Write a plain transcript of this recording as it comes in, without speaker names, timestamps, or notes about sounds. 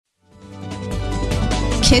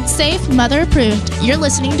Kids safe, mother approved. You're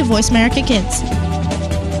listening to Voice America Kids.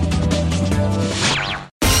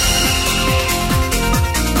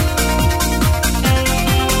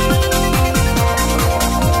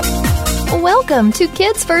 Welcome to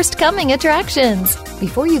Kids First Coming Attractions.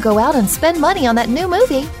 Before you go out and spend money on that new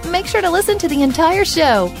movie, make sure to listen to the entire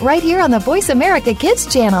show right here on the Voice America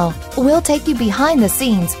Kids channel. We'll take you behind the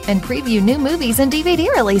scenes and preview new movies and DVD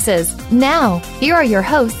releases. Now, here are your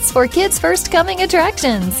hosts for Kids First Coming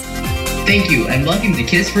Attractions. Thank you, and welcome to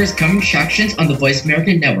Kids First Coming Attractions on the Voice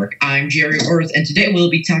America Network. I'm Jerry Orth, and today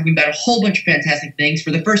we'll be talking about a whole bunch of fantastic things.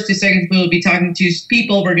 For the first 2 seconds, we'll be talking to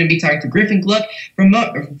people. We're going to be talking to Griffin Gluck from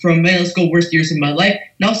Middle School Worst Years of My Life,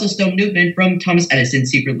 and also Stone Newman from Thomas Edison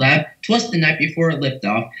Secret Lab, Twas the Night Before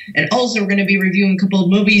Liftoff. And also, we're going to be reviewing a couple of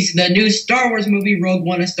movies, the new Star Wars movie, Rogue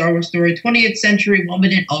One, A Star Wars Story, 20th Century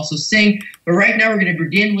Woman, and also Sing. But right now, we're going to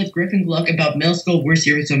begin with Griffin Gluck about Middle School Worst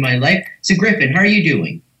Years of My Life. So, Griffin, how are you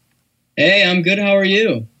doing? Hey, I'm good. How are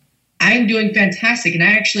you? I'm doing fantastic, and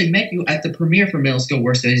I actually met you at the premiere for Middle School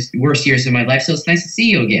Worst Years of My Life, so it's nice to see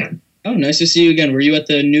you again. Oh, nice to see you again. Were you at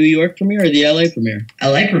the New York premiere or the LA premiere?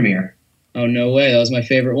 LA premiere. Oh, no way. That was my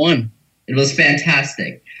favorite one. It was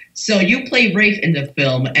fantastic. So you play Rafe in the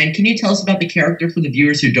film, and can you tell us about the character for the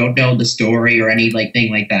viewers who don't know the story or any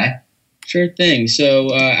thing like that? Sure thing.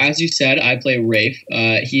 So, as you said, I play Rafe.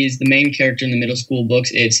 He is the main character in the middle school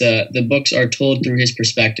books. The books are told through his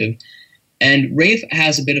perspective. And Rafe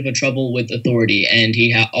has a bit of a trouble with authority, and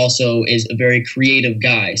he also is a very creative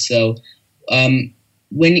guy. So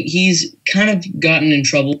when he's kind of gotten in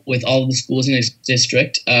trouble with all of the schools in his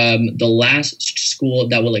district, the last school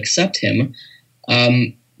that will accept him,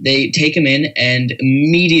 they take him in, and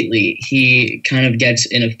immediately he kind of gets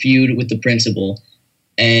in a feud with the principal,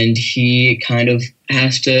 and he kind of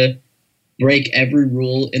has to break every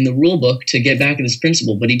rule in the rule book to get back at his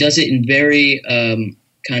principal. But he does it in very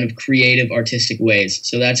kind of creative, artistic ways.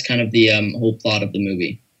 So that's kind of the whole plot of the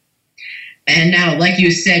movie. And now, like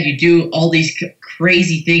you said, you do all these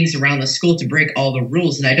crazy things around the school to break all the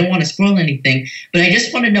rules. And I don't want to spoil anything, but I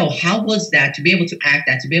just want to know, how was that to be able to act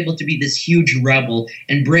that, to be able to be this huge rebel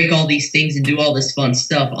and break all these things and do all this fun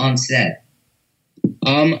stuff on set?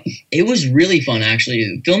 It was really fun,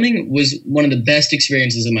 actually. Filming was one of the best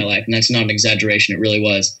experiences of my life, and that's not an exaggeration. It really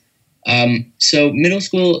was. So middle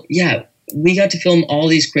school, yeah, we got to film all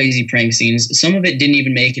these crazy prank scenes. Some of it didn't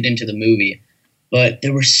even make it into the movie, but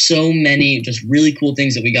there were so many just really cool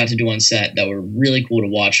things that we got to do on set that were really cool to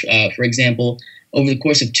watch. For example, over the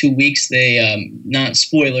course of 2 weeks, they, not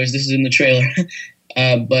spoilers, this is in the trailer,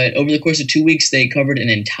 but over the course of 2 weeks, they covered an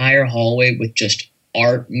entire hallway with just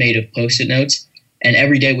art made of Post-it notes. And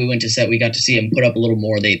every day we went to set, we got to see them put up a little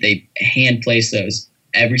more. They hand placed those,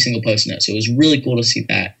 every single Post-it note. So it was really cool to see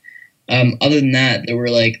that. Other than that, there were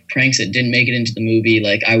pranks that didn't make it into the movie.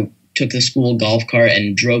 I took the school golf cart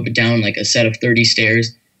and drove it down a set of 30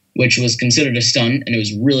 stairs, which was considered a stunt, and it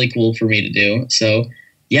was really cool for me to do. So,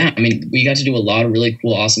 yeah, I mean, we got to do a lot of really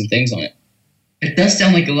cool, awesome things on it. It does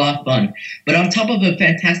sound like a lot of fun. But on top of a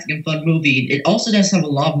fantastic and fun movie, it also does have a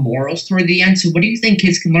lot of morals toward the end. So what do you think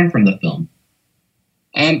kids can learn from the film?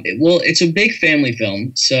 Well, it's a big family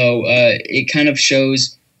film, so it kind of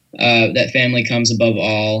shows that family comes above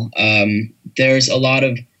all. There's a lot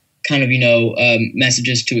of kind of,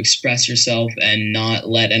 messages to express yourself and not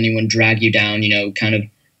let anyone drag you down, kind of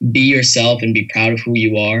be yourself and be proud of who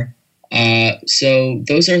you are. So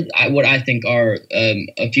those are what I think are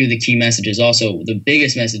a few of the key messages. Also, the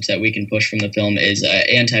biggest message that we can push from the film is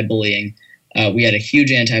anti-bullying. We had a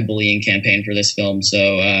huge anti-bullying campaign for this film.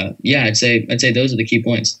 So, yeah, I'd say those are the key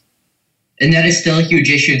points. And that is still a huge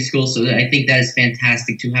issue in school, so I think that is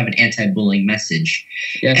fantastic to have an anti-bullying message.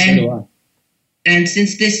 Yeah, so do I. And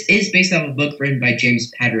since this is based on a book written by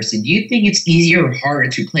James Patterson, do you think it's easier or harder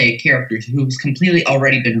to play a character who's completely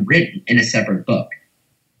already been written in a separate book?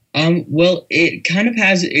 Well, it kind of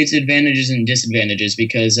has its advantages and disadvantages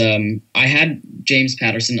because I had James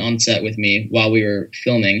Patterson on set with me while we were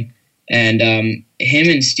filming, and him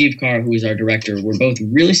and Steve Carr, who is our director, were both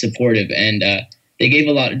really supportive, and they gave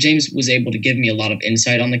a lot. James was able to give me a lot of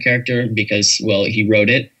insight on the character because, well, he wrote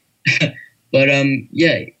it. But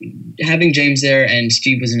yeah, having James there and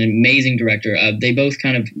Steve was an amazing director. They both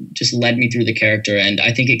kind of just led me through the character, and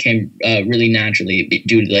I think it came really naturally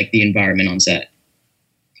due to the environment on set.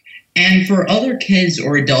 And for other kids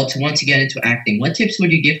or adults who want to get into acting, what tips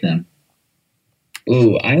would you give them?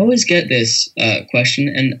 Ooh, I always get this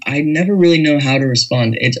question, and I never really know how to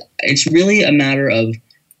respond. It's really a matter of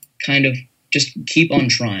kind of just keep on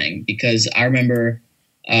trying, because I remember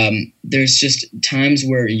there's just times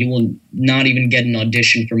where you will not even get an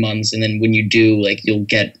audition for months, and then when you do, you'll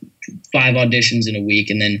get 5 auditions in a week,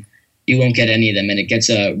 and then you won't get any of them, and it gets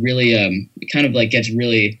really gets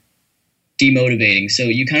really demotivating. So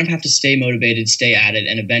you kind of have to stay motivated, stay at it,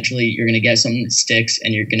 and eventually you're going to get something that sticks,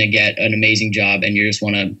 and you're going to get an amazing job, and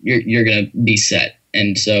you're going to be set.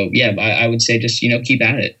 And so, yeah, I would say just, keep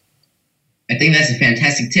at it. I think that's a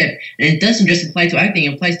fantastic tip. And it doesn't just apply to acting,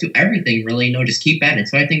 it applies to everything, really. Just keep at it.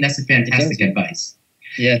 So I think that's a fantastic advice.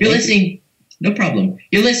 Yeah. You're listening. No problem.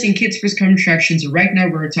 You're listening Kids First Coming Attractions. Right now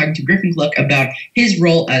we're talking to Griffin Gluck about his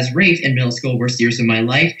role as Rafe in middle school, Worst Years of My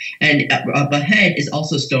Life. And up ahead is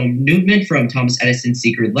also Stone Newman from Thomas Edison's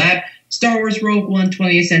Secret Lab, Star Wars Rogue One,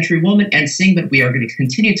 20th Century Woman, and Sing. But we are going to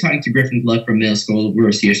continue talking to Griffin Gluck from middle school,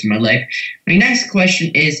 Worst Years of My Life. My next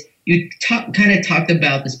question is, you kind of talked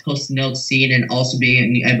about this post-note scene and also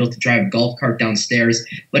being able to drive a golf cart downstairs.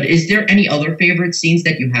 But is there any other favorite scenes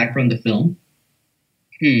that you had from the film?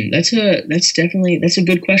 That's a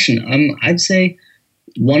good question. I'd say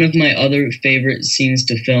one of my other favorite scenes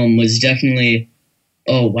to film was definitely,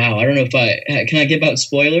 oh wow, I don't know if can I give out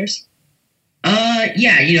spoilers?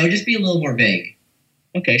 Yeah, just be a little more vague.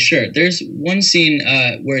 Okay, sure. There's one scene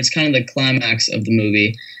where it's kind of the climax of the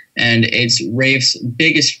movie, and it's Rafe's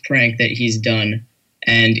biggest prank that he's done,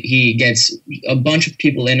 and he gets a bunch of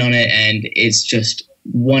people in on it, and it's just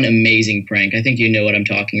one amazing prank. I think you know what I'm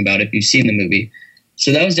talking about if you've seen the movie.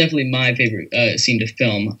 So that was definitely my favorite scene to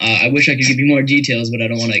film. I wish I could give you more details, but I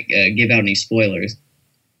don't want to give out any spoilers.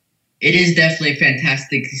 It is definitely a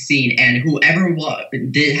fantastic scene, and whoever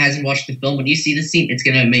hasn't watched the film, when you see the scene, it's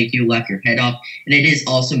going to make you laugh your head off, and it is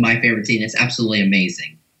also my favorite scene. It's absolutely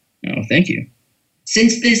amazing. Oh, thank you.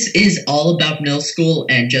 Since this is all about middle school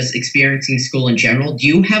and just experiencing school in general, do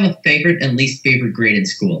you have a favorite and least favorite grade in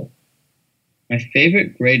school? My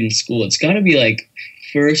favorite grade in school, it's got to be like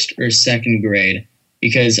first or second grade.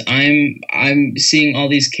 Because I'm seeing all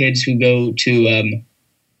these kids who go to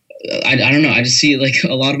I don't know, I just see like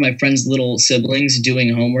a lot of my friends' little siblings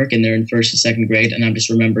doing homework and they're in first or second grade, and I'm just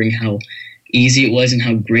remembering how easy it was and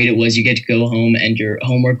how great it was. You get to go home and your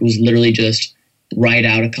homework was literally just write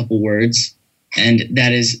out a couple words, and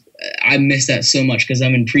I miss that so much because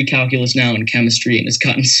I'm in pre-calculus now in chemistry and it's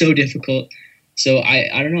gotten so difficult. So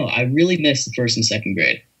I don't know, I really miss the first and second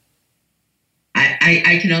grade.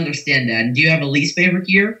 I can understand that. Do you have a least favorite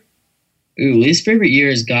year? Least favorite year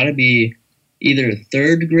has got to be either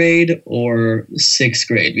third grade or sixth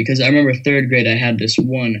grade, because I remember third grade I had this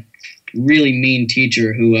one really mean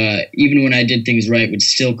teacher who, even when I did things right, would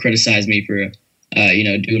still criticize me for,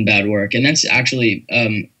 doing bad work. And that's actually,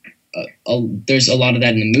 there's a lot of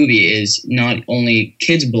that in the movie is not only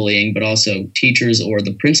kids bullying, but also teachers or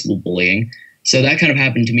the principal bullying. So that kind of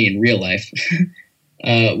happened to me in real life.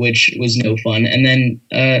 Which was no fun. And then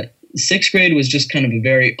sixth grade was just kind of a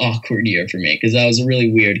very awkward year for me because I was a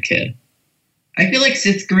really weird kid. I feel like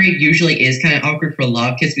sixth grade usually is kind of awkward for a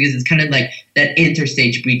lot of kids because it's kind of like that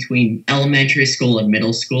interstage between elementary school and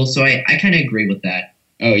middle school. So I kind of agree with that.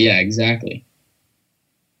 Oh, yeah, exactly.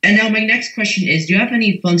 And now my next question is, do you have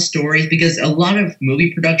any fun stories? Because a lot of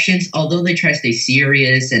movie productions, although they try to stay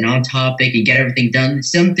serious and on topic and get everything done,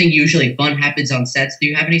 something usually fun happens on sets. Do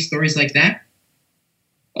you have any stories like that?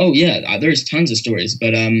 Oh, yeah, there's tons of stories,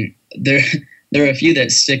 but there are a few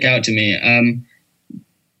that stick out to me.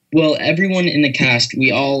 Well, everyone in the cast,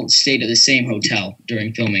 we all stayed at the same hotel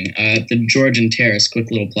during filming, the Georgian Terrace, quick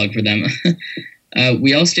little plug for them.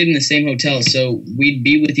 We all stayed in the same hotel, so we'd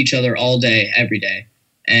be with each other all day, every day,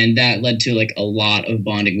 and that led to like a lot of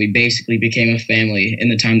bonding. We basically became a family in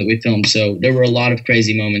the time that we filmed, so there were a lot of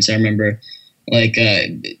crazy moments. I remember like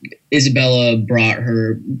Isabella brought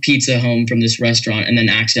her pizza home from this restaurant and then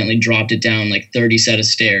accidentally dropped it down like 30 set of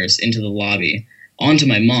stairs into the lobby onto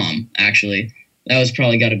my mom, actually. That was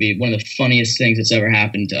probably got to be one of the funniest things that's ever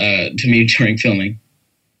happened to me during filming.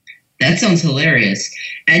 That sounds hilarious.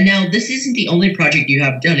 And now this isn't the only project you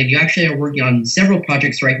have done, and you actually are working on several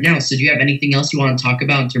projects right now. So do you have anything else you want to talk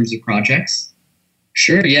about in terms of projects?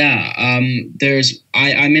 Sure, yeah. I'm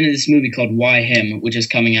in this movie called Why Him, which is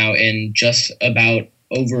coming out in just about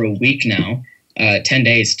over a week now, 10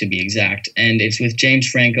 days to be exact. And it's with James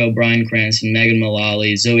Franco, Bryan Cranston, Megan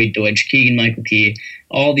Mullally, Zoe Deutsch, Keegan-Michael Key,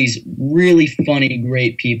 all these really funny,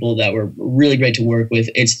 great people that were really great to work with.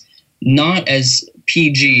 It's not as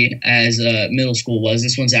PG as middle school was.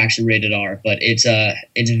 This one's actually rated R, but it's a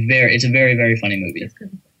very, very funny movie.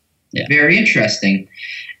 Yeah. Very interesting.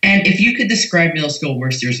 And if you could describe middle school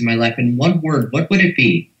worst years of my life in one word, what would it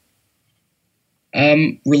be?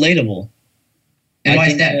 Relatable. And why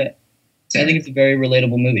is that? I think it's a very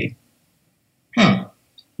relatable movie. Huh.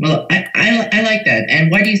 Well, I like that.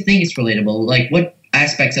 And why do you think it's relatable? Like, what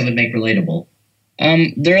aspects of it make relatable?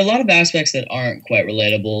 There are a lot of aspects that aren't quite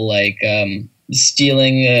relatable, like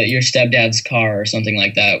stealing your stepdad's car or something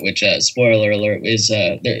like that, which, spoiler alert, is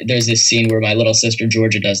there's this scene where my little sister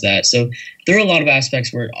Georgia does that. So there are a lot of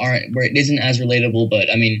aspects where it isn't as relatable, but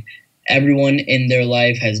I mean, everyone in their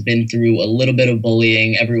life has been through a little bit of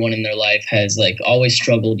bullying. Everyone in their life has always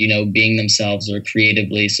struggled, being themselves or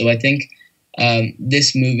creatively. So I think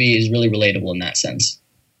this movie is really relatable in that sense.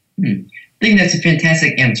 I think that's a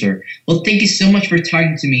fantastic answer. Well, thank you so much for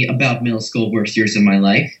talking to me about middle school worst years of my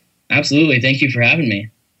life. Absolutely. Thank you for having me.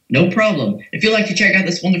 No problem. If you'd like to check out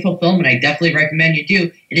this wonderful film, and I definitely recommend you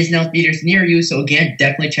do, it is now in theaters near you, so again,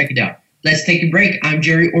 definitely check it out. Let's take a break. I'm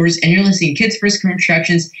Jerry Orrs, and you're listening to Kids First Coming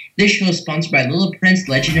Attractions. This show is sponsored by Little Prince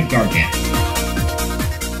Legend of Gargan.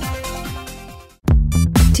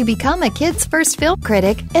 To become a Kids First Film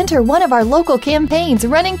Critic, enter one of our local campaigns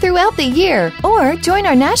running throughout the year, or join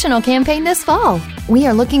our national campaign this fall. We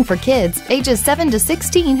are looking for kids ages 7 to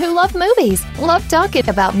 16 who love movies, love talking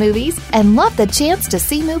about movies, and love the chance to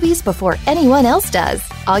see movies before anyone else does.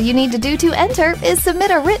 All you need to do to enter is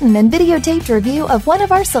submit a written and videotaped review of one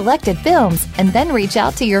of our selected films, and then reach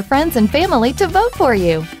out to your friends and family to vote for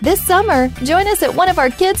you. This summer, join us at one of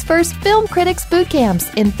our Kids First Film Critics boot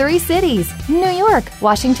camps in 3 cities, New York,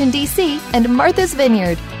 Washington, D.C., and Martha's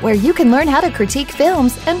Vineyard, where you can learn how to critique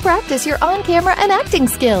films and practice your on-camera and acting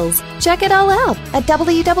skills. Check it all out at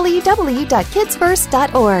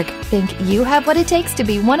www.kidsfirst.org. Think you have what it takes to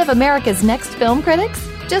be one of America's next film critics?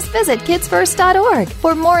 Just visit kidsfirst.org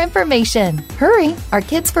for more information. Hurry! Our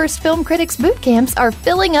Kids First Film Critics boot camps are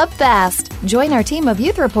filling up fast. Join our team of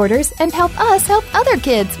youth reporters and help us help other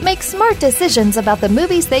kids make smart decisions about the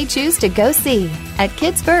movies they choose to go see. At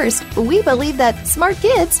Kids First, we believe that smart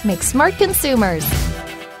kids make smart consumers.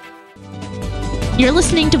 You're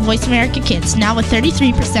listening to Voice America Kids, now with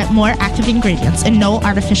 33% more active ingredients and no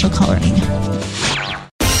artificial coloring.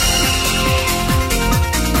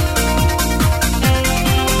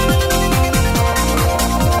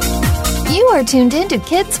 You are tuned in to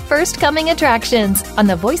Kids First Coming Attractions on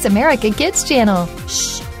the Voice America Kids channel.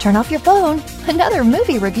 Shh, turn off your phone. Another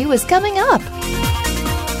movie review is coming up.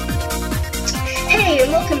 Hey,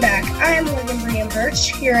 and welcome back. I'm Logan Brian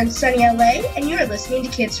Birch here in sunny LA, and you are listening to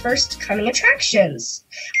Kids First Coming Attractions.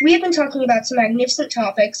 We have been talking about some magnificent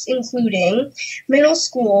topics, including middle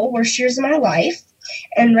school, worst years of my life,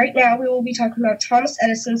 and right now we will be talking about Thomas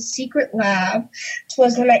Edison's secret lab,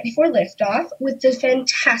 'Twas the Night Before Liftoff, with the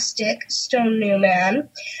fantastic Stone Newman,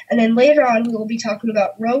 and then later on we will be talking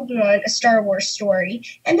about Rogue One, a Star Wars story,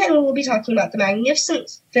 and then we will be talking about the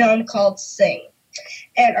magnificent film called Sing.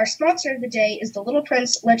 And our sponsor of the day is The Little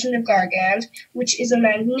Prince Legend of Gargand, which is a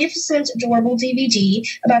magnificent, adorable DVD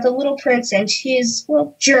about the Little Prince and his,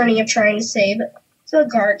 journey of trying to save the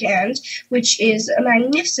Gargand, which is a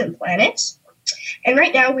magnificent planet. And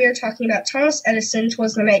right now we are talking about Thomas Edison,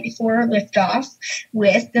 'Twas the Night Before Liftoff,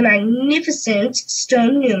 with the magnificent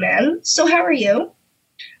Stone Newman. So how are you?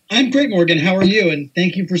 I'm great, Morgan. How are you? And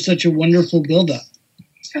thank you for such a wonderful build-up.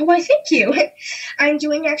 Oh, why, thank you. I'm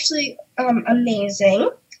doing actually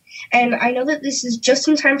amazing. And I know that this is just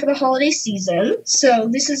in time for the holiday season, so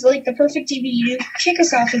this is like the perfect DVD to kick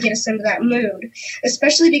us off and get us into that mood,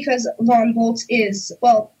 especially because Von Bolt is,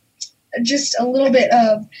 just a little bit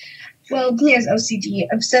of, he has OCD,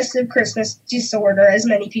 obsessive Christmas disorder, as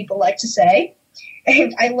many people like to say.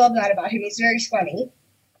 And I love that about him. He's very funny.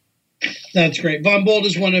 That's great. Von Bolt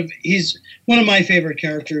is he's one of my favorite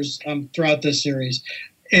characters throughout this series.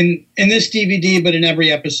 In this DVD, but in every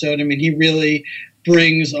episode, I mean, he really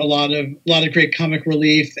brings a lot of great comic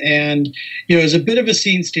relief, and is a bit of a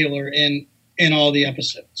scene stealer in all the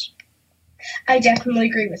episodes. I definitely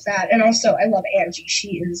agree with that, and also I love Angie.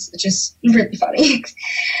 She is just really funny.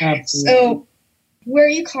 Absolutely. So, where are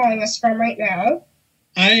you calling us from right now?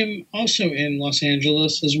 I'm also in Los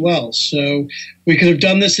Angeles as well, so we could have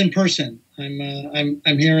done this in person.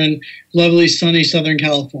 I'm here in lovely, sunny Southern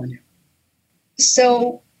California.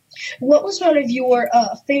 So, what was one of your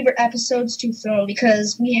favorite episodes to film?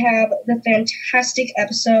 Because we have the fantastic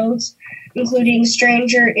episodes, including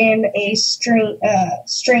Stranger in a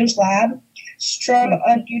Strange Lab, Strung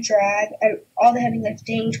Undue Drag, All the Heavy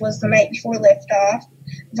Lifting, 'Twas the Night Before Liftoff,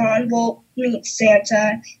 Von Bolt Meets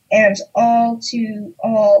Santa, and All to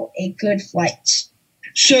All, A Good Flight.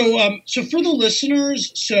 So for the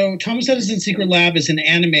listeners, Thomas Edison's Secret Lab is an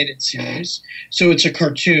animated series. So it's a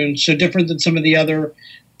cartoon, so different than some of the other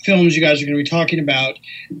films you guys are going to be talking about.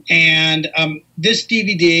 And this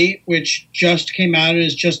DVD, which just came out and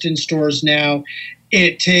is just in stores now,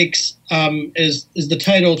 it takes, is the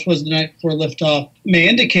title, 'Twas the Night Before Liftoff, may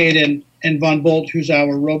indicate, and Von Bolt, who's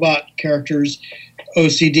our robot character's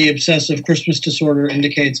OCD, obsessive Christmas disorder,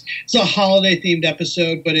 indicates. It's a holiday-themed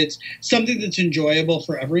episode, but it's something that's enjoyable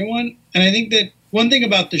for everyone. And I think that one thing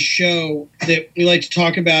about the show that we like to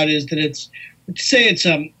talk about is that it's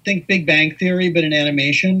think Big Bang Theory, but in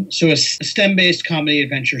animation. So a STEM-based comedy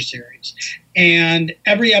adventure series. And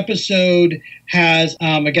every episode has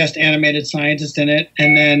a guest animated scientist in it.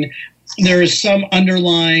 And then there is some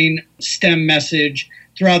underlying STEM message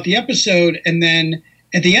throughout the episode. And then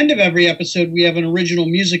at the end of every episode, we have an original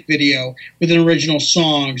music video with an original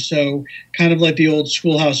song. So kind of like the old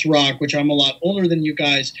Schoolhouse Rock, which I'm a lot older than you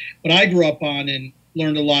guys, but I grew up on and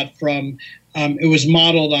learned a lot from. It was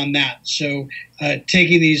modeled on that. So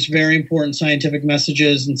taking these very important scientific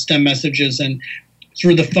messages and STEM messages and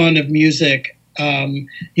through the fun of music,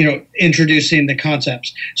 introducing the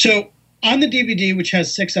concepts. So on the DVD, which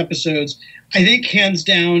has 6 episodes, I think hands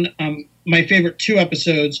down my favorite 2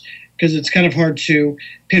 episodes, because it's kind of hard to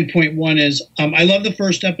pinpoint one, is I love the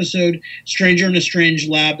first episode, Stranger in a Strange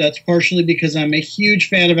Lab. That's partially because I'm a huge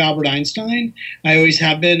fan of Albert Einstein. I always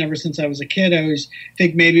have been ever since I was a kid. I always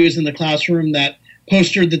think maybe it was in the classroom, that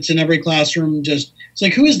poster that's in every classroom, just it's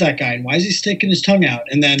like, who is that guy and why is he sticking his tongue out?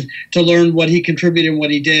 And then to learn what he contributed and what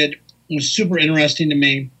he did was super interesting to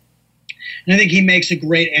me. And I think he makes a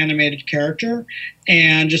great animated character.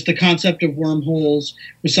 And just the concept of wormholes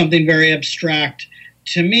was something very abstract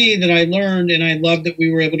to me that I learned, and I love that we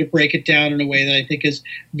were able to break it down in a way that I think is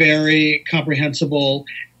very comprehensible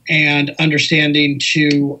and understanding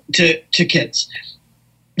to kids.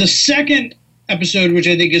 The second episode, which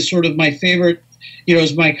I think is sort of my favorite,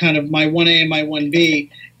 is my kind of my 1A and my 1B,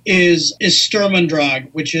 is Sturm und Drang,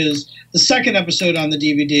 which is the second episode on the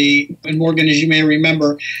DVD. And Morgan, as you may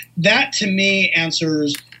remember, that to me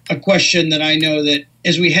answers a question that I know that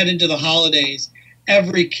as we head into the holidays,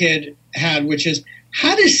 every kid had, which is,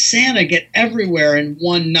 how does Santa get everywhere in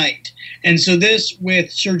one night? And so this, with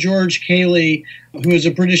Sir George Cayley, who is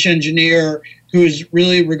a British engineer who is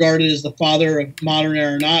really regarded as the father of modern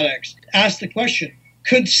aeronautics, asked the question,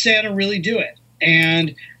 could Santa really do it?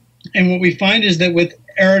 And what we find is that with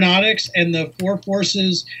aeronautics and the 4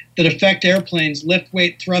 forces that affect airplanes, lift,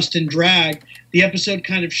 weight, thrust, and drag, the episode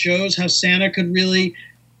kind of shows how Santa could really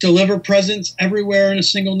deliver presents everywhere in a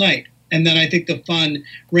single night. And then I think the fun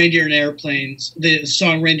Reindeer and Airplanes, the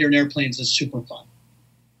song Reindeer and Airplanes is super fun.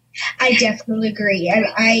 I definitely agree. And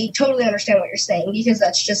I totally understand what you're saying because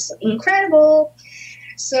that's just incredible.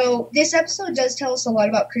 So this episode does tell us a lot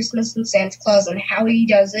about Christmas and Santa Claus and how he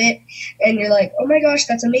does it. And you're like, oh my gosh,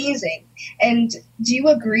 that's amazing. And do you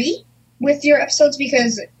agree with your episodes?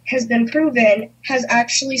 Because it has been proven, has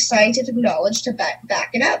actually scientific knowledge to back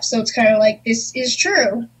it up. So it's kind of like, this is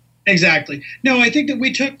true. Exactly. No, I think that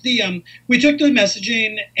we took the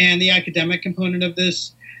messaging and the academic component of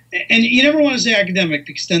this, and you never want to say academic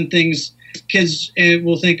because then kids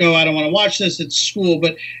will think, oh, I don't want to watch this. It's school,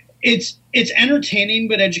 but it's entertaining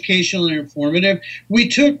but educational and informative. We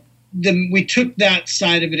took that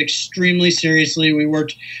side of it extremely seriously. We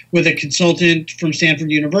worked with a consultant from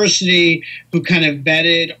Stanford University who kind of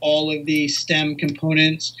vetted all of the STEM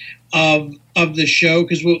components of the show,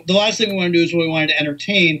 because the last thing we want to do is we wanted to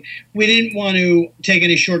entertain. We didn't want to take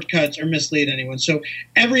any shortcuts or mislead anyone. So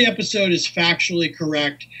every episode is factually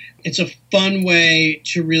correct. It's a fun way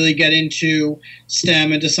to really get into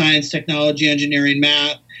STEM, into science, technology, engineering,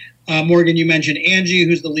 math. Morgan, you mentioned Angie,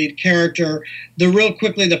 who's the lead character.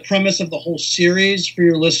 The premise of the whole series for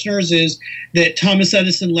your listeners is that Thomas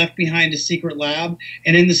Edison left behind a secret lab,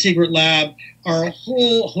 and in the secret lab are a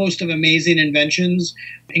whole host of amazing inventions,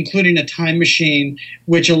 including a time machine,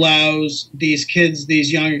 which allows these kids,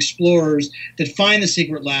 these young explorers that find the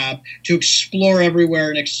secret lab, to explore everywhere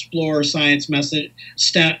and explore science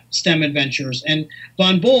STEM adventures. And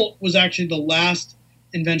Von Bolt was actually the last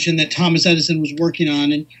invention that Thomas Edison was working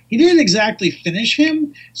on, and he didn't exactly finish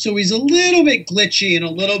him, so he's a little bit glitchy and a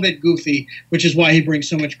little bit goofy, which is why he brings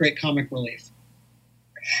so much great comic relief.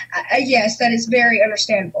 Yes, that is very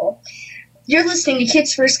understandable. You're listening to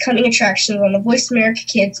Kids First Coming Attractions on the Voice America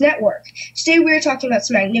Kids Network. Today we are talking about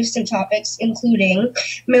some magnificent topics, including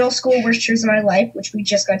middle school worst years of my life, which we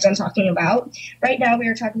just got done talking about. Right now we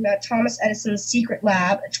are talking about Thomas Edison's Secret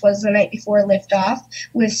Lab, which was the night before liftoff,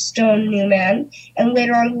 with Stone Newman. And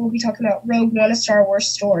later on we'll be talking about Rogue One, a Star Wars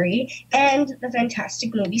story, and the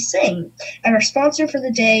fantastic movie Sing. And our sponsor for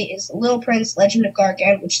the day is The Little Prince, Legend of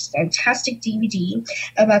Gargan, which is a fantastic DVD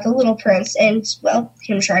about the Little Prince and, well,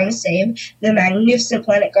 him trying to save the magnificent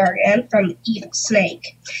planet Gargan from the evil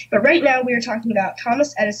snake. But right now we are talking about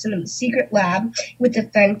Thomas Edison and the Secret Lab with the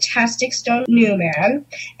fantastic Stone Newman.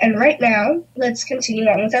 And right now, let's continue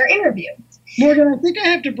on with our interview. Morgan, I think I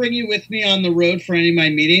have to bring you with me on the road for any of my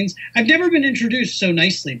meetings. I've never been introduced so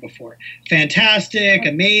nicely before. Fantastic,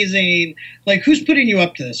 amazing. Like, who's putting you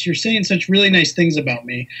up to this? You're saying such really nice things about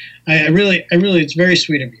me. I really, it's very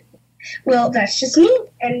sweet of you. Well, that's just me.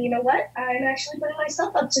 And you know what? I'm actually putting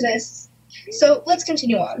myself up to this. So let's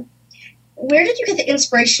continue on. Where did you get the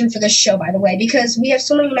inspiration for this show, by the way? Because we have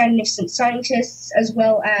so many magnificent scientists, as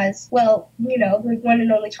well as, well, you know, the one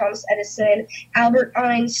and only Thomas Edison, Albert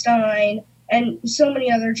Einstein, and so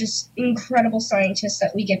many other just incredible scientists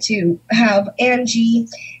that we get to have Angie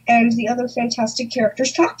and the other fantastic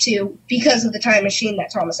characters talk to because of the time machine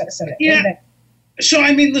that Thomas Edison invented. So,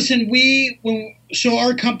 I mean, listen,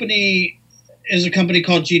 our company is a company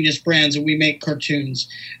called Genius Brands, and we make cartoons.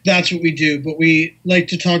 That's what we do. But we like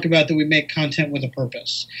to talk about that we make content with a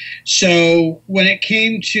purpose. So when it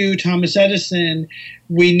came to Thomas Edison,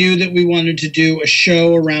 we knew that we wanted to do a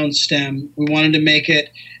show around STEM. We wanted to make it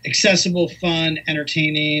accessible, fun,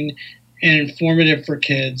 entertaining, and informative for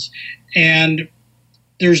kids. And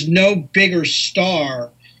there's no bigger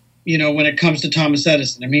star, you know, when it comes to Thomas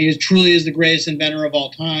Edison. I mean, he truly is the greatest inventor of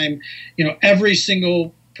all time. You know, every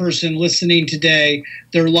single person listening today,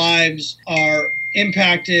 their lives are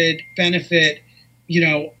impacted, benefit, you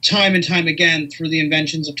know, time and time again through the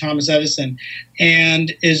inventions of Thomas Edison.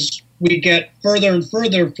 And as we get further and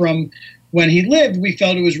further from when he lived, we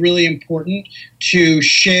felt it was really important to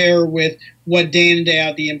share with what day in and day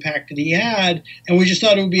out the impact that he had. And we just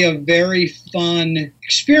thought it would be a very fun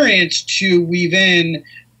experience to weave in,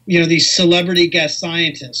 you know, these celebrity guest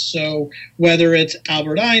scientists. So whether it's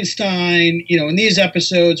Albert Einstein, you know, in these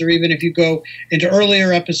episodes, or even if you go into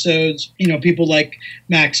earlier episodes, you know, people like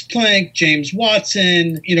Max Planck, James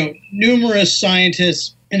Watson, you know, numerous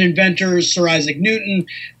scientists and inventors, Sir Isaac Newton,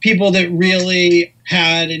 people that really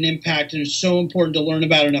had an impact and is so important to learn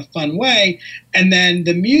about in a fun way. And then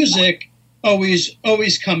the music always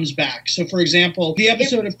comes back. So for example, the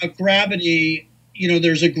episode about gravity, you know,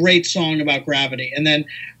 there's a great song about gravity. And then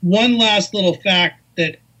one last little fact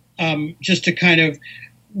that just to kind of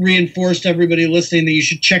reinforce to everybody listening that you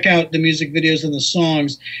should check out the music videos and the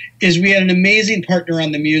songs is we had an amazing partner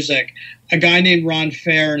on the music, a guy named Ron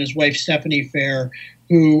Fair and his wife Stephanie Fair,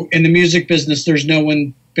 who in the music business, there's no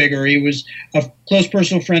one bigger. He was a close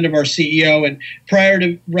personal friend of our CEO, and prior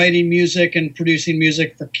to writing music and producing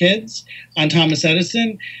music for kids on Thomas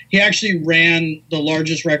Edison, he actually ran the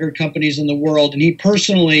largest record companies in the world, and he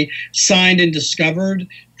personally signed and discovered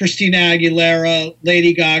Christina Aguilera,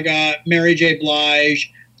 Lady Gaga, Mary J.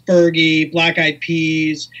 Blige, Fergie, Black Eyed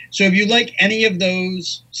Peas. So if you like any of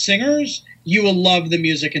those singers, you will love the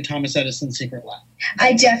music in Thomas Edison's Secret Lab.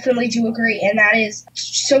 I definitely do agree, and that is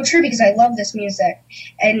so true because I love this music,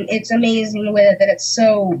 and it's amazing the way that it's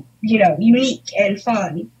so, you know, unique and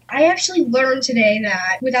fun. I actually learned today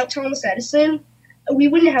that without Thomas Edison, we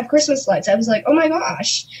wouldn't have Christmas lights. I was like, oh my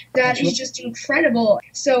gosh, that is just incredible.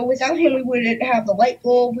 So without him, we wouldn't have the light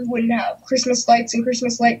bulb, we wouldn't have Christmas lights and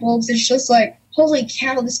Christmas light bulbs. It's just like, holy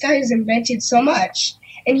cow, this guy has invented so much.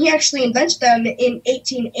 And he actually invented them in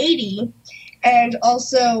 1880, and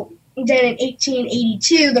also then in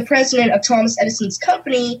 1882, the president of Thomas Edison's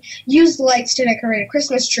company used lights to decorate a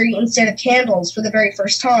Christmas tree instead of candles for the very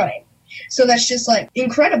first time. So that's just, like,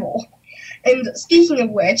 incredible. And speaking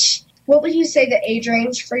of which, what would you say the age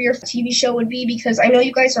range for your TV show would be? Because I know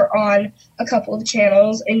you guys are on a couple of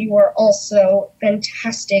channels, and you are also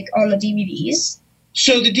fantastic on the DVDs.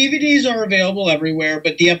 So the DVDs are available everywhere,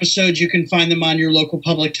 but the episodes, you can find them on your local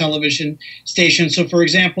public television station. So, for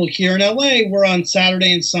example, here in LA, we're on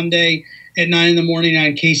Saturday and Sunday at 9 in the morning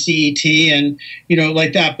on KCET and, you know,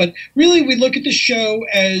 like that. But really, we look at the show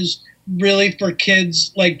as really for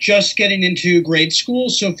kids like just getting into grade school.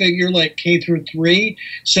 So figure like K through 3.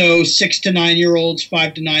 So 6 to 9-year-olds,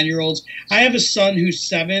 5 to 9-year-olds. I have a son who's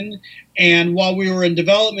 7. And while we were in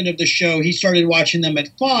development of the show, he started watching them at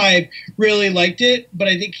 5, really liked it, but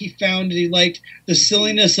I think he found that he liked the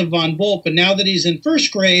silliness of Von Bolt. But now that he's in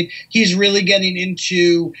first grade, he's really getting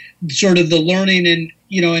into sort of the learning and,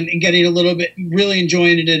 you know, and getting a little bit, really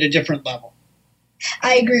enjoying it at a different level.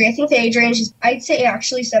 I agree. I think the age range is, I'd say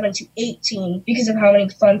actually 7 to 18 because of how many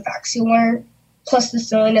fun facts you learn, plus the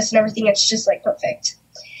silliness and everything. It's just like perfect.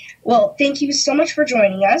 Well, thank you so much for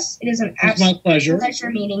joining us. It is an absolute pleasure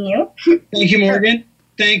meeting you. Thank you, Morgan.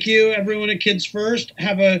 Thank you, everyone at Kids First.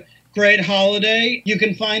 Have a great holiday. You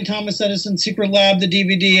can find Thomas Edison's Secret Lab, the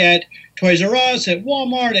DVD, at Toys R Us, at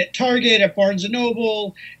Walmart, at Target, at Barnes &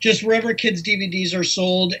 Noble, just wherever kids' DVDs are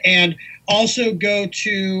sold. And also go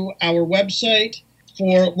to our website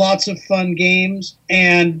for lots of fun games.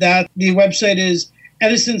 And the website is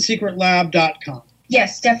edisonsecretlab.com.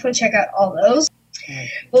 Yes, definitely check out all those.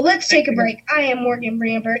 Well, let's take a break. I am Morgan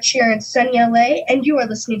Brian-Birch here in sunny LA, and you are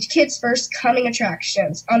listening to Kids First Coming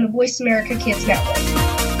Attractions on the Voice America Kids Network.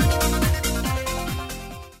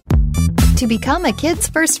 To become a Kids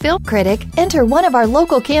First film critic, enter one of our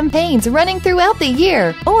local campaigns running throughout the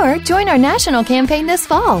year, or join our national campaign this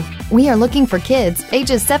fall. We are looking for kids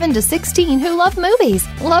ages 7 to 16 who love movies,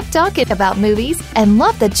 love talking about movies, and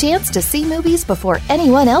love the chance to see movies before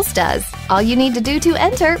anyone else does. All you need to do to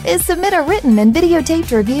enter is submit a written and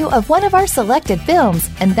videotaped review of one of our selected films,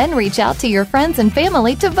 and then reach out to your friends and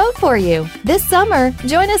family to vote for you. This summer,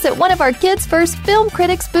 join us at one of our Kids First Film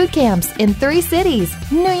Critics boot camps in 3 cities: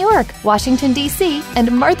 New York, Washington, D.C., and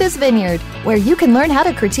Martha's Vineyard, where you can learn how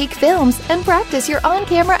to critique films and practice your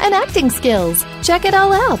on-camera and acting skills. Check it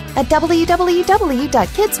all out at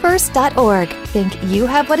www.kidsfirst.org. Think you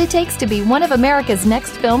have what it takes to be one of America's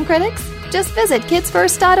next film critics? Just visit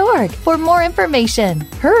kidsfirst.org for more information.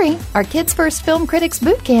 Hurry! Our Kids First Film Critics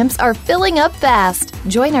boot camps are filling up fast.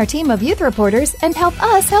 Join our team of youth reporters and help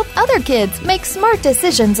us help other kids make smart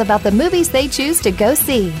decisions about the movies they choose to go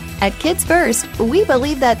see. At Kids First, we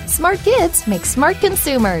believe that smart kids make smart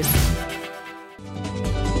consumers.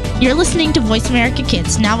 You're listening to Voice America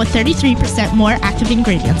Kids, now with 33% more active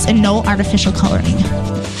ingredients and no artificial coloring.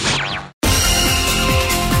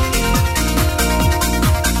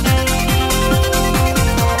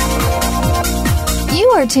 You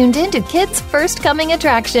are tuned in to Kids First Coming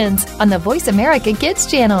Attractions on the Voice America Kids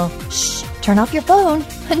channel. Shh, turn off your phone.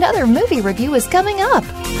 Another movie review is coming up.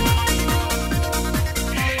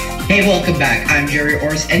 Hey, welcome back. I'm Jerry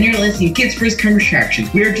Orris, and you're listening to Kids First Coming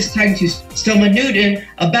Attractions. We were just talking to Stoma Newton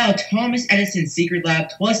about Thomas Edison's Secret Lab,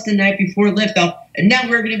 Twas the Night Before Liftoff, and now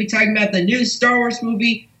we're going to be talking about the new Star Wars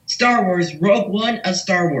movie, Star Wars Rogue One, A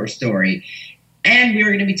Star Wars Story. And we are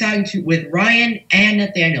going to be talking with Ryan and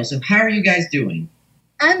Nathaniel. So how are you guys doing?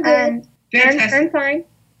 I'm good. Fantastic. I'm fine.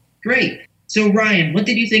 Great. So Ryan, what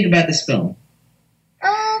did you think about this film?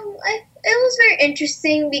 It was very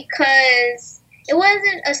interesting because it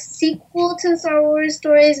wasn't a sequel to Star Wars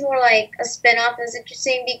story. It's more like a spin-off. It was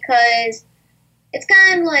interesting because it's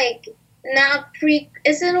kind of like not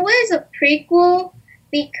it's in a way it's a prequel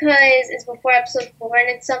because it's before episode 4 and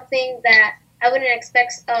it's something that I wouldn't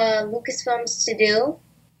expect Lucasfilms to do.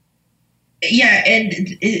 Yeah,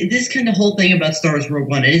 and this kind of whole thing about Star Wars Rogue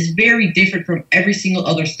One, it is very different from every single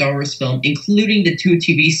other Star Wars film, including the 2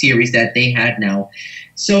 TV series that they had now.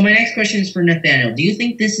 So my next question is for Nathaniel. Do you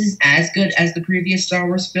think this is as good as the previous Star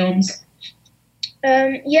Wars films?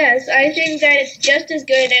 Yes, I think that it's just as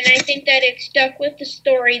good, and I think that it stuck with the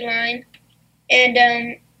storyline.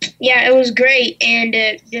 And, yeah, it was great and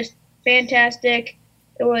just fantastic.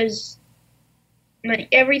 It was,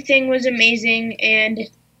 everything was amazing, and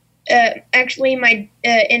actually,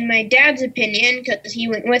 in my dad's opinion, because he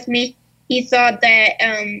went with me, he thought that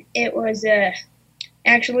it was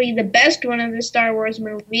actually the best one of the Star Wars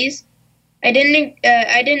movies. I didn't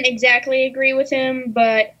exactly agree with him,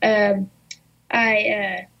 but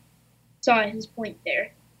I saw his point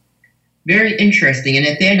there. Very interesting. And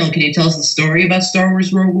Nathaniel, can you tell us the story about Star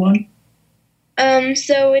Wars Rogue One?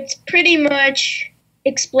 So it's pretty much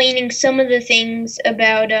explaining some of the things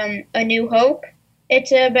about A New Hope.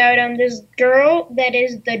 It's about this girl that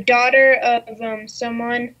is the daughter of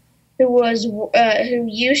someone who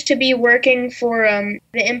used to be working for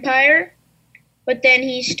the Empire, but then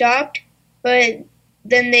he stopped. But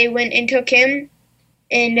then they went and took him,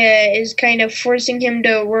 and is kind of forcing him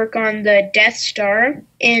to work on the Death Star.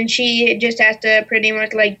 And she just has to pretty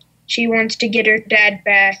much she wants to get her dad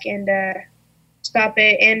back and stop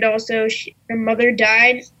it. And also her mother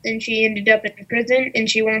died, and she ended up in prison, and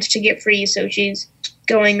she wants to get free, so she's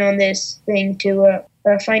going on this thing to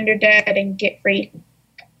find her dad and get free.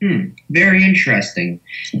 Very interesting.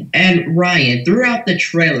 And Ryan, throughout the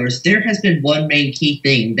trailers, there has been one main key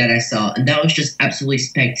thing that I saw, and that was just absolutely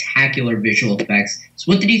spectacular visual effects.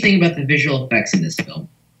 So what did you think about the visual effects in this film?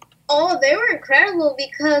 Oh, they were incredible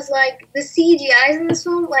because, the CGIs in this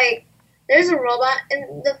film, there's a robot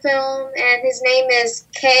in the film, and his name is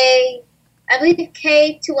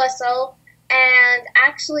K2SO, and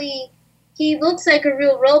actually, he looks like a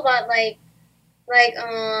real robot,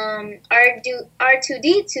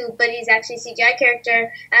 R2D2, but he's actually a CGI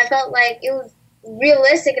character. I felt like it was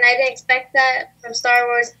realistic, and I didn't expect that from Star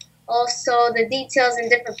Wars. Also, the details in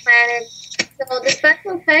different planets. So the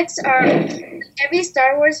special effects are every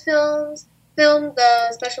Star Wars film.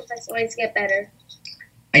 The special effects always get better.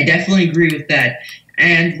 I definitely agree with that.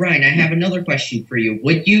 And Ryan, I have another question for you.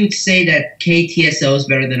 Would you say that KTSO is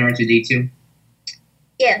better than R2D2?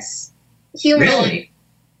 Yes. Really?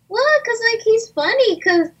 Well, because he's funny,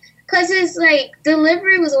 because his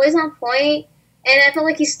delivery was always on point, and I felt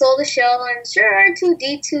like he stole the show. And sure,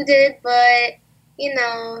 R2D2 did, but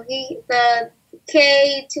the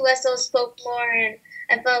K2SO spoke more, and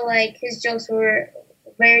I felt like his jokes were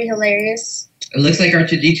very hilarious. It looks like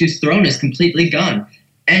R2D2's throne is completely gone.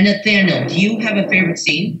 And Nathaniel, do you have a favorite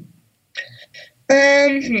scene?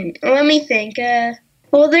 Let me think.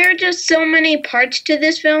 Well, there are just so many parts to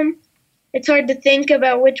this film. It's hard to think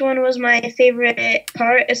about which one was my favorite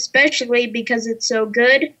part, especially because it's so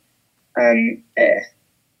good.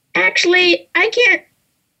 Actually, I can't.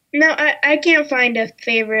 No, I can't find a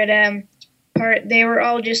favorite part. They were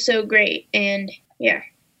all just so great, and yeah.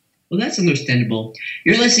 Well, that's understandable.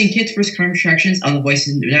 You're listening to Kids First Comic Attractions on the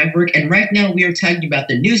Voices Network, and right now we are talking about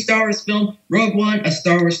the new Star Wars film, Rogue One, A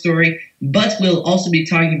Star Wars Story, but we'll also be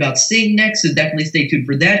talking about Sing next, so definitely stay tuned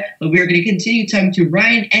for that. But we are going to continue talking to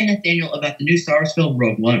Ryan and Nathaniel about the new Star Wars film,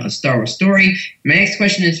 Rogue One, A Star Wars Story. My next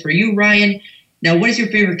question is for you, Ryan. Now, what is your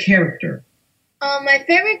favorite character? My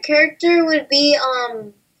favorite character would be,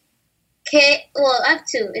 I have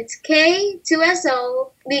two. It's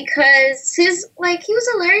K2SO because he was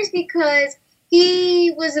hilarious because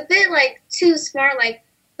he was a bit, too smart.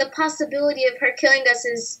 The possibility of her killing us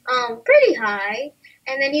is, pretty high.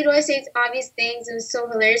 And then he'd always say obvious things. It was so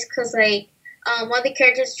hilarious because, one of the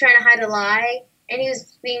characters was trying to hide a lie, and he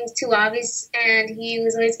was being too obvious, and he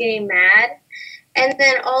was always getting mad. And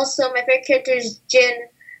then also, my favorite character is Jyn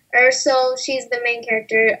Erso. She's the main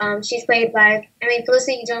character. She's played by,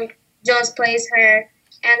 Felicity Jones plays her,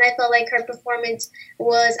 and I felt like her performance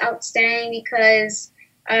was outstanding because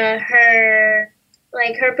you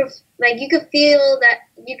could feel that,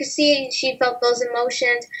 you could see she felt those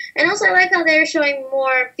emotions, and also I like how they're showing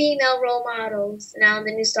more female role models now in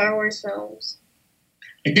the new Star Wars films.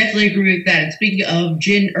 I definitely agree with that. And speaking of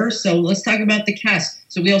Jyn Erso, let's talk about the cast.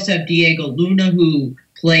 So we also have Diego Luna, who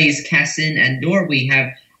plays Cassian Andor. We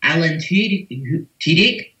have Alan Tudyk,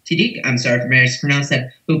 I'm sorry if I mispronounced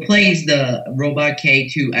that, who plays the robot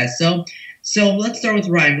K2SO. So let's start with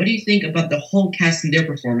Ryan. What do you think about the whole cast and their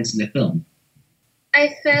performance in the film?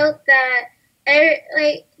 I felt that,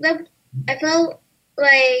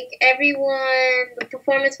 everyone,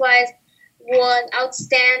 performance-wise, was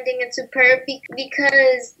outstanding and superb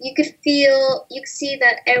because you could see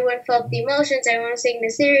that everyone felt the emotions, everyone was taking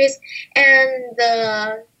it serious, and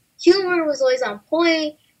the humor was always on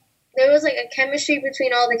point. There was a chemistry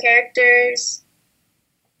between all the characters.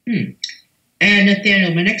 And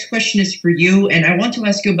Nathaniel, my next question is for you, and I want to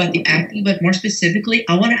ask you about the acting, but more specifically,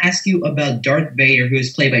 I want to ask you about Darth Vader, who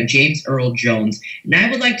is played by James Earl Jones. And I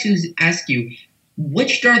would like to ask you,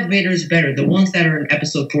 which Darth Vader is better, the ones that are in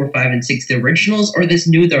episode 4, 5, and 6, the originals, or this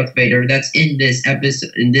new Darth Vader that's in this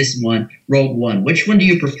episode, in this one, Rogue One? Which one do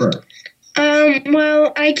you prefer?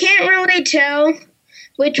 Well, I can't really tell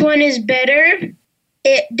which one is better.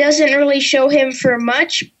 It doesn't really show him for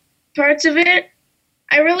much parts of it.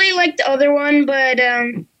 I really like the other one, but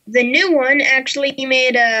the new one, actually, he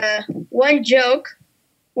made one joke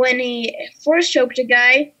when he force choked a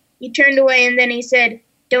guy. He turned away and then he said,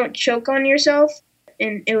 "Don't choke on yourself,"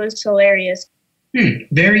 and it was hilarious.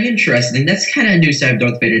 Very interesting. That's kind of a new side of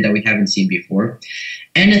Darth Vader that we haven't seen before.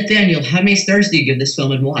 And Nathaniel, how many stars do you give this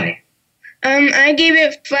film and why? I gave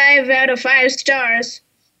it 5 out of 5 stars.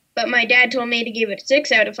 But my dad told me to give it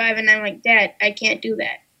 6 out of 5, and I'm like, Dad, I can't do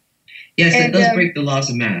that. Yes, it does break the laws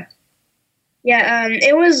of math. Yeah,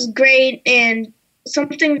 it was great, and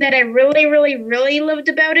something that I really, really, really loved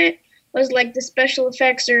about it was the special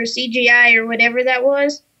effects or CGI or whatever that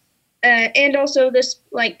was. And also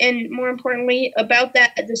and more importantly, about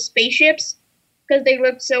that, the spaceships, because they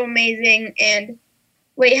looked so amazing. And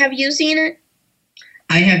wait, have you seen it?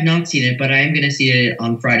 I have not seen it, but I am going to see it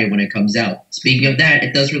on Friday when it comes out. Speaking of that,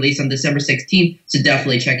 it does release on December 16th, so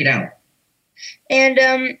definitely check it out. And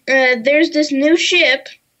there's this new ship.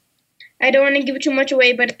 I don't want to give too much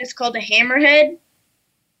away, but it's called a Hammerhead.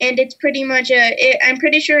 And it's pretty much I'm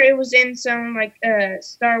pretty sure it was in some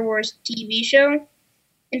Star Wars TV show.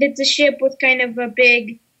 And it's a ship with kind of a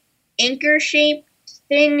big anchor-shaped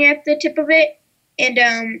thing at the tip of it.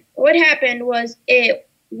 And what happened was it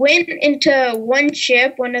went into one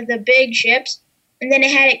ship, one of the big ships, and then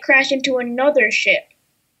it had it crash into another ship.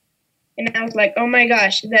 And I was like, oh my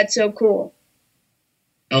gosh, that's so cool.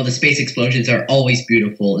 Oh, the space explosions are always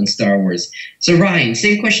beautiful in Star Wars. So Ryan,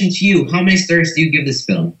 same question to you. How many stars do you give this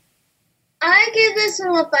film? I give this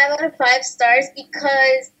film a 5 out of 5 stars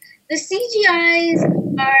because the CGIs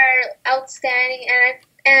are outstanding,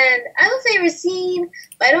 and I have a favorite scene,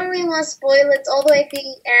 but I don't really want to spoil it. It's all the way to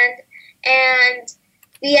the end, and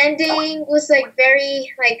the ending was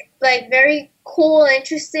very very cool and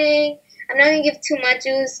interesting. I'm not gonna give too much.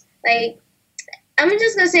 It was I'm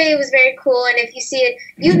just gonna say it was very cool, and if you see it,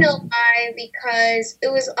 you know why, because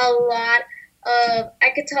it was a lot of.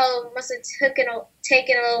 I could tell it must have taken a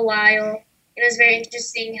little while. It was very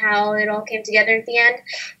interesting how it all came together at the end.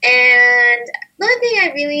 And the only thing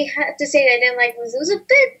I really had to say that I didn't like was it was a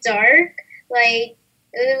bit dark. Like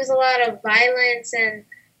there was a lot of violence and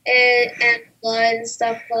blood and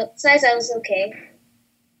stuff. But besides, that was okay.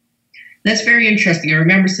 That's very interesting. I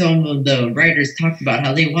remember some of the writers talked about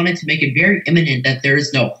how they wanted to make it very imminent that there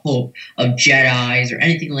is no hope of Jedis or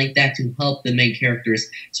anything like that to help the main characters.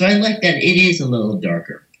 So I like that it is a little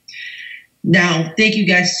darker. Now, thank you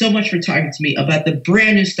guys so much for talking to me about the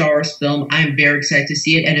brand new Star Wars film. I'm very excited to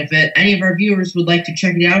see it. And if any of our viewers would like to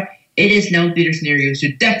check it out, it is now in theaters near you, so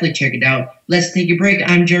definitely check it out. Let's take a break.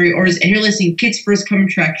 I'm Jerry Orrs, and you're listening to Kids First Coming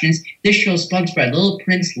Attractions. This show is sponsored by Little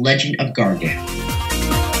Prince Legend of Gargan.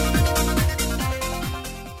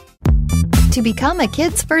 To become a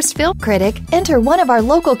Kids First Film Critic, enter one of our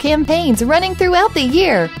local campaigns running throughout the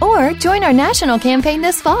year, or join our national campaign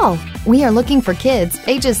this fall. We are looking for kids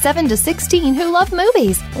ages 7 to 16 who love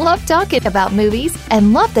movies, love talking about movies,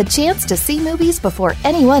 and love the chance to see movies before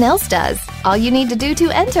anyone else does. All you need to do to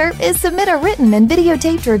enter is submit a written and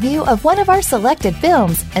videotaped review of one of our selected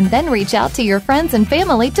films, and then reach out to your friends and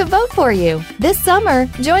family to vote for you. This summer,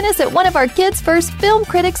 join us at one of our Kids First Film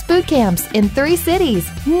Critics boot camps in 3 cities,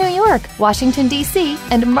 New York, Washington, D.C.,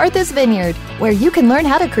 and Martha's Vineyard, where you can learn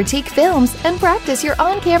how to critique films and practice your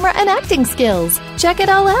on-camera and acting skills. Check it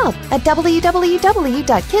all out at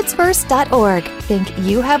www.kidsfirst.org. Think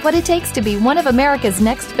you have what it takes to be one of America's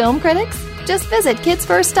next film critics? Just visit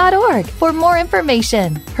kidsfirst.org for more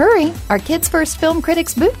information. Hurry! Our Kids First Film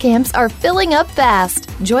Critics boot camps are filling up fast.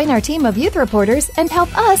 Join our team of youth reporters and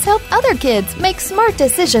help us help other kids make smart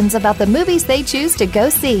decisions about the movies they choose to go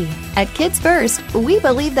see. At Kids First, we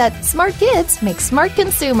believe that smart kids make smart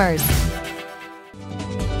consumers.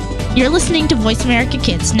 You're listening to Voice America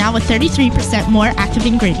Kids, now with 33% more active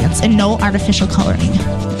ingredients and no artificial coloring.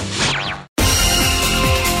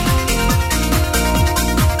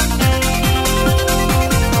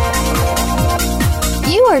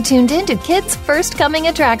 You are tuned in to Kids First Coming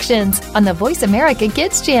Attractions on the Voice America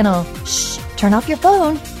Kids channel. Shh, turn off your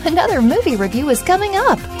phone. Another movie review is coming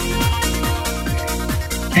up.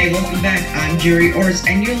 Hey, welcome back. I'm Jerry Orrs,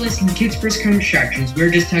 and you're listening to Kids First Coming Attractions. We're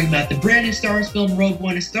just talking about the brand new Star Wars film, Rogue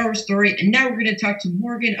One, A Star Wars Story, and now we're going to talk to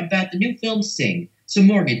Morgan about the new film, Sing. So,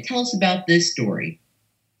 Morgan, tell us about this story.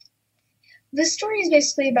 This story is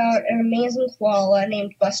basically about an amazing koala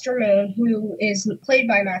named Buster Moon, who is played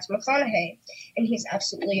by Matthew McConaughey, and he's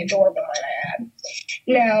absolutely adorable, might I add.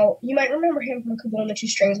 Now, you might remember him from Kubo and the Two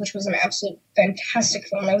Strings, which was an absolute fantastic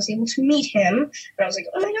film. I was able to meet him, and I was like,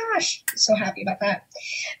 oh my gosh, so happy about that.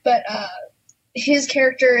 But his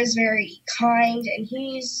character is very kind, and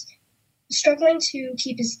he's struggling to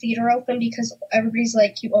keep his theater open because everybody's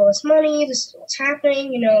like, you owe us money, this is what's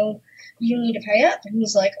happening, you need to pay up. And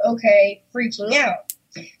he's like, okay, freaking out.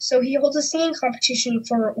 So he holds a singing competition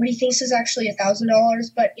for what he thinks is actually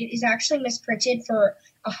 $1,000, but it is actually misprinted for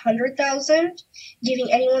 $100,000,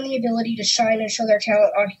 giving anyone the ability to shine and show their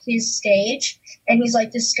talent on his stage. And he's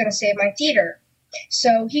like, this is going to save my theater.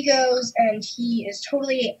 So he goes, and he is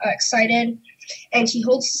totally excited, and he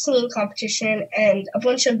holds the singing competition, and a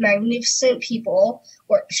bunch of magnificent people,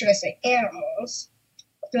 or should I say animals,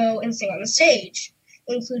 go and sing on the stage,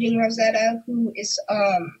 including Rosetta, who is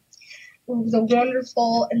the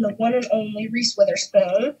wonderful and the one and only Reese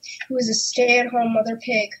Witherspoon, who is a stay-at-home mother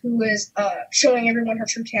pig who is showing everyone her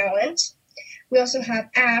true talent. We also have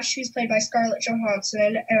Ash, who's played by Scarlett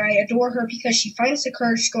Johansson, and I adore her because she finds the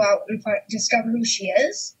courage to go out and discover who she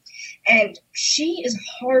is. And she is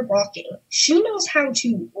hard-rocking. She knows how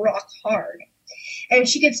to rock hard. And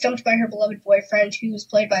she gets dumped by her beloved boyfriend, who's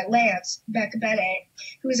played by Lance, Becca Bennett,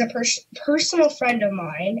 who is a personal friend of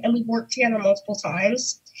mine, and we've worked together multiple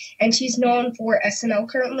times. And he's known for SNL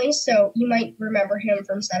currently, so you might remember him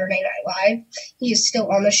from Saturday Night Live. He is still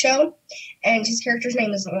on the show, and his character's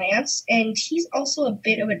name is Lance, and he's also a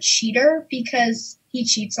bit of a cheater because he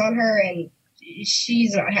cheats on her, and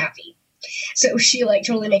she's not happy. So she,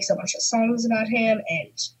 totally makes a bunch of songs about him,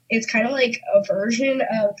 and it's kind of like a version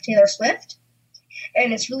of Taylor Swift.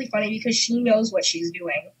 And it's really funny because she knows what she's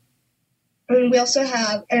doing. And we also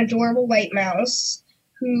have an adorable white mouse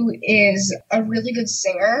who is a really good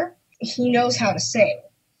singer. He knows how to sing.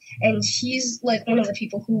 And he's one of the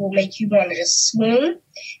people who will make you want to just swoon.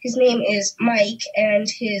 His name is Mike, and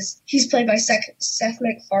he's played by Seth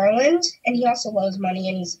MacFarlane, and he also loves money,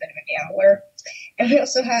 and he's a bit of a gambler. And we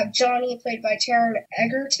also have Johnny, played by Taron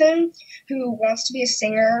Egerton, who wants to be a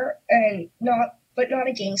singer but not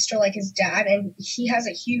a gangster like his dad, and he has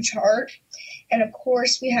a huge heart, And of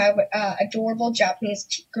course, we have adorable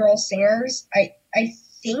Japanese girl singers. I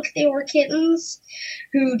think they were kittens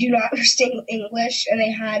who do not understand English, and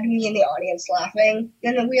they had me in the audience laughing.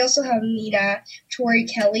 And then we also have Nina. Tori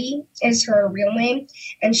Kelly is her real name,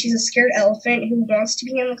 and she's a scared elephant who wants to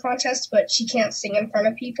be in the contest, but she can't sing in front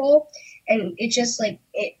of people. And it just,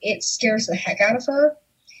 it scares the heck out of her.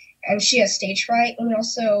 And she has stage fright, and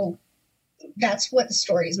also that's what the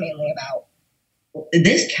story is mainly about.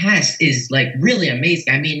 This cast is really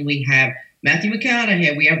amazing. I mean, we have Matthew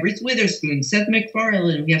McConaughey, we have Reese Witherspoon, Seth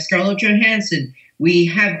MacFarlane, we have Scarlett Johansson, we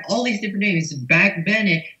have all these different names, Beck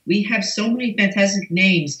Bennett. We have so many fantastic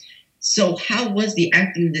names. So how was the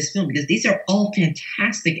acting in this film? Because these are all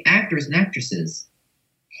fantastic actors and actresses.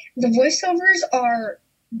 The voiceovers are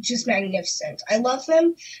just magnificent. I love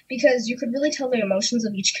them because you could really tell the emotions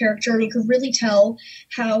of each character, and you could really tell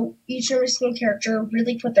how each and every single character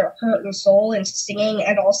really put their heart and soul into singing,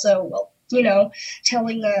 and also,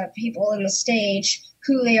 telling the people in the stage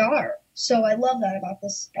who they are. So I love that about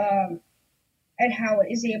this, and how it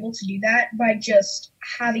is able to do that by just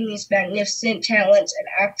having these magnificent talents and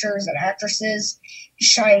actors and actresses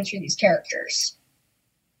shine through these characters.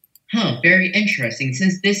 Huh, very interesting.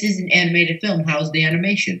 Since this is an animated film, how's the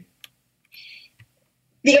animation?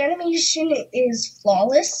 The animation is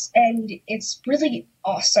flawless, and it's really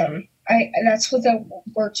awesome. That's what the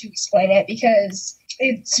word to explain it, because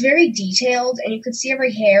it's very detailed, and you could see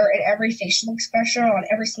every hair and every facial expression on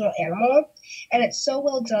every single animal, and it's so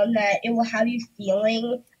well done that it will have you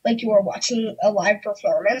feeling like you are watching a live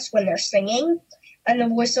performance when they're singing, and the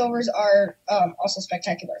voiceovers are also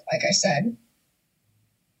spectacular, like I said.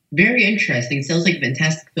 Very interesting. Sounds like a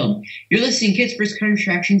fantastic film. You're listening to Kids First Coming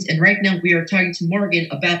Attractions, and right now we are talking to Morgan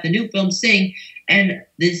about the new film Sing, and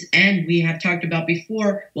we have talked about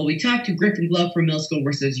before. Well, we talked to Griffin Glove from Middle School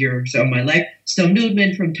versus Your So My Life, Stone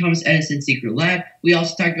Newman from Thomas Edison's Secret Lab. We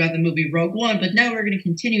also talked about the movie Rogue One, but now we're going to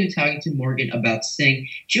continue talking to Morgan about Sing.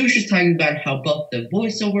 She was just talking about how both the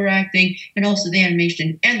voiceover acting and also the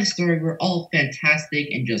animation and the story were all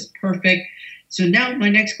fantastic and just perfect. So now my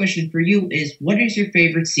next question for you is, what is your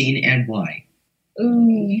favorite scene and why?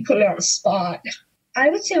 Ooh, you put me on the spot. I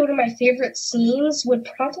would say one of my favorite scenes would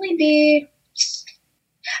probably be...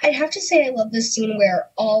 I'd have to say I love this scene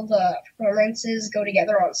where all the performances go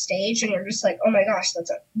together on stage, and you're just like, oh my gosh,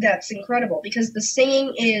 that's incredible, because the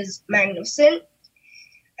singing is magnificent,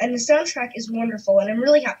 and the soundtrack is wonderful, and I'm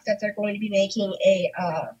really happy that they're going to be making a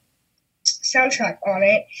soundtrack on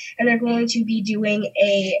it, and they're going to be doing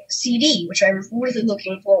a CD, which I'm really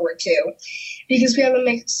looking forward to, because we have a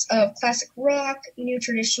mix of classic rock, new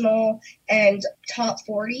traditional, and top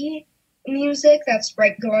 40 music that's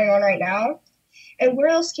going on right now. And where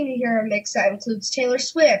else can you hear a mix that includes Taylor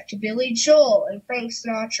Swift, Billy Joel, and Frank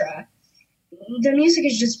Sinatra? The music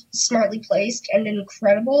is just smartly placed and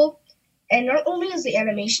incredible. And not only is the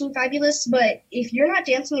animation fabulous, but if you're not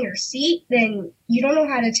dancing in your seat, then you don't know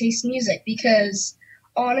how to taste music, because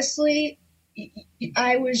honestly,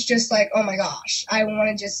 I was just like, oh my gosh, I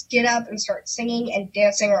want to just get up and start singing and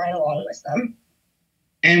dancing right along with them.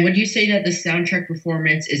 And would you say that the soundtrack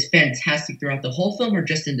performance is fantastic throughout the whole film or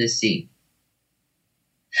just in this scene?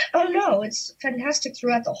 Oh no, it's fantastic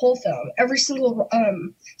throughout the whole film. Every single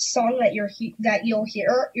song that you'll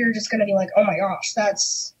hear, you're just gonna be like, "Oh my gosh,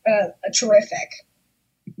 that's terrific."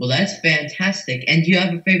 Well, that's fantastic. And do you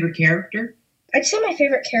have a favorite character? I'd say my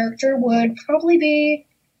favorite character would probably be,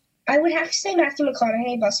 I would have to say Matthew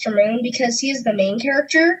McConaughey, Buster Moon, because he is the main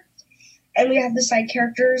character, and we have the side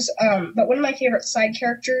characters. But one of my favorite side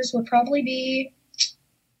characters would probably be,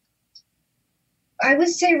 I would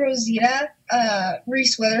say Rosita,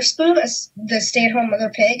 Reese Witherspoon, the stay-at-home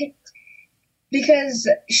mother pig, because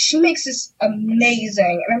she makes this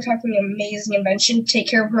amazing, and I'm talking amazing invention, to take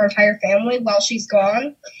care of her entire family while she's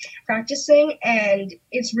gone practicing, and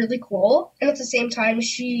it's really cool. And at the same time,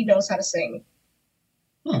 she knows how to sing.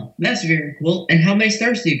 Oh, that's very cool. And how many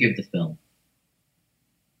stars do you give the film?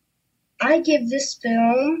 I give this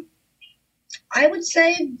film, I would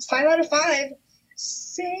say 5 out of 5.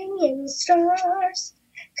 Singing stars,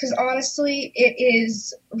 because honestly, it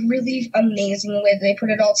is really amazing the way they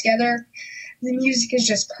put it all together. The music is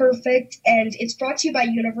just perfect, and it's brought to you by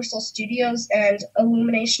Universal Studios and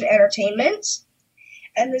Illumination Entertainment.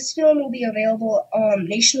 And this film will be available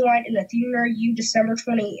nationwide in the theater near December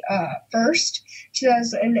 21st,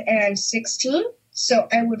 2016. So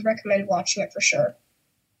I would recommend watching it for sure.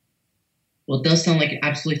 Well, it does sound like an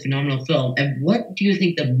absolutely phenomenal film. And what do you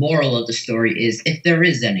think the moral of the story is, if there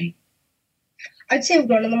is any? I'd say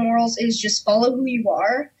one of the morals is just follow who you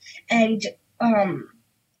are, and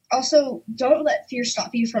also don't let fear stop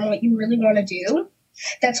you from what you really want to do.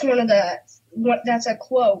 That's one of the that's a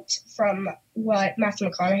quote from what Matthew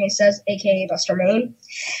McConaughey says, aka Buster Moon.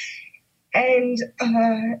 And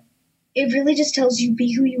it really just tells you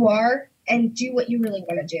be who you are and do what you really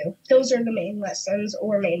want to do. Those are the main lessons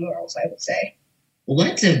or main morals, I would say. Well,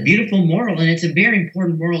 that's a beautiful moral, and it's a very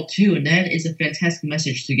important moral, too, and that is a fantastic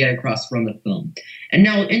message to get across from the film. And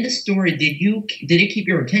now, in the story, did it keep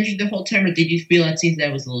your attention the whole time, or did you feel at scenes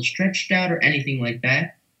that was a little stretched out or anything like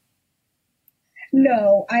that?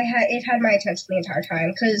 No, it had my attention the entire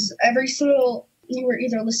time, because you were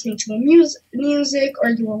either listening to a music,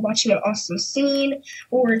 or you were watching an awesome scene,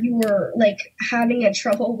 or you were, like, having a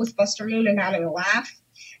trouble with Buster Moon and having a laugh.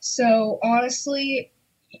 So, honestly,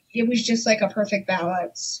 it was just like a perfect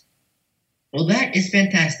balance. Well, that is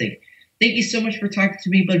fantastic. Thank you so much for talking to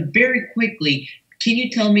me, but very quickly, can you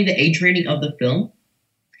tell me the age rating of the film?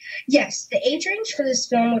 Yes, the age range for this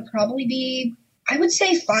film would probably be, I would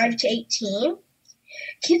say, 5 to 18.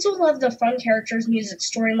 Kids will love the fun characters, music,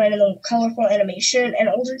 storyline, and the colorful animation, and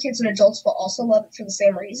older kids and adults will also love it for the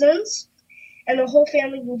same reasons. And the whole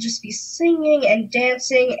family will just be singing and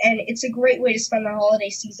dancing, and it's a great way to spend the holiday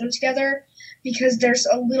season together because there's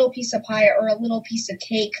a little piece of pie or a little piece of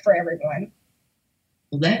cake for everyone.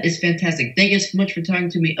 Well, that is fantastic. Thank you so much for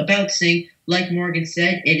talking to me about Sing. Like Morgan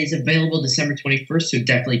said, it is available December 21st, so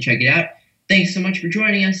definitely check it out. Thanks so much for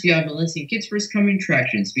joining us. You have been listening to Kids First Coming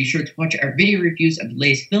Attractions. Be sure to watch our video reviews of the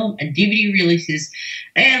latest film and DVD releases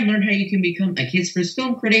and learn how you can become a Kids First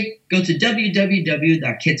film critic. Go to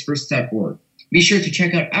www.kidsfirst.org. Be sure to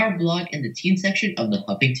check out our blog in the teen section of the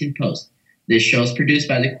Huffington Post. This show is produced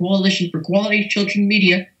by the Coalition for Quality Children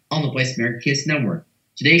Media on the Voice America Kids Network.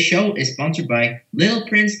 Today's show is sponsored by Little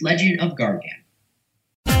Prince Legend of Gargan.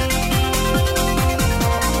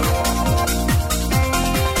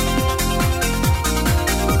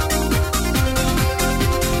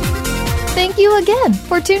 Thank you again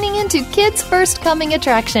for tuning in to Kids First Coming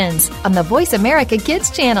Attractions on the Voice America Kids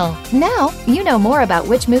channel. Now you know more about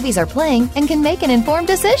which movies are playing and can make an informed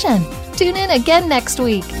decision. Tune in again next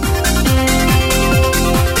week.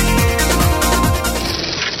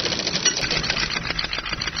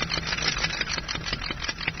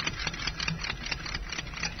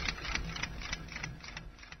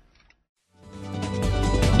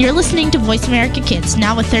 You're listening to Voice America Kids,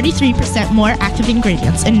 now with 33% more active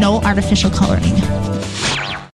ingredients and no artificial coloring.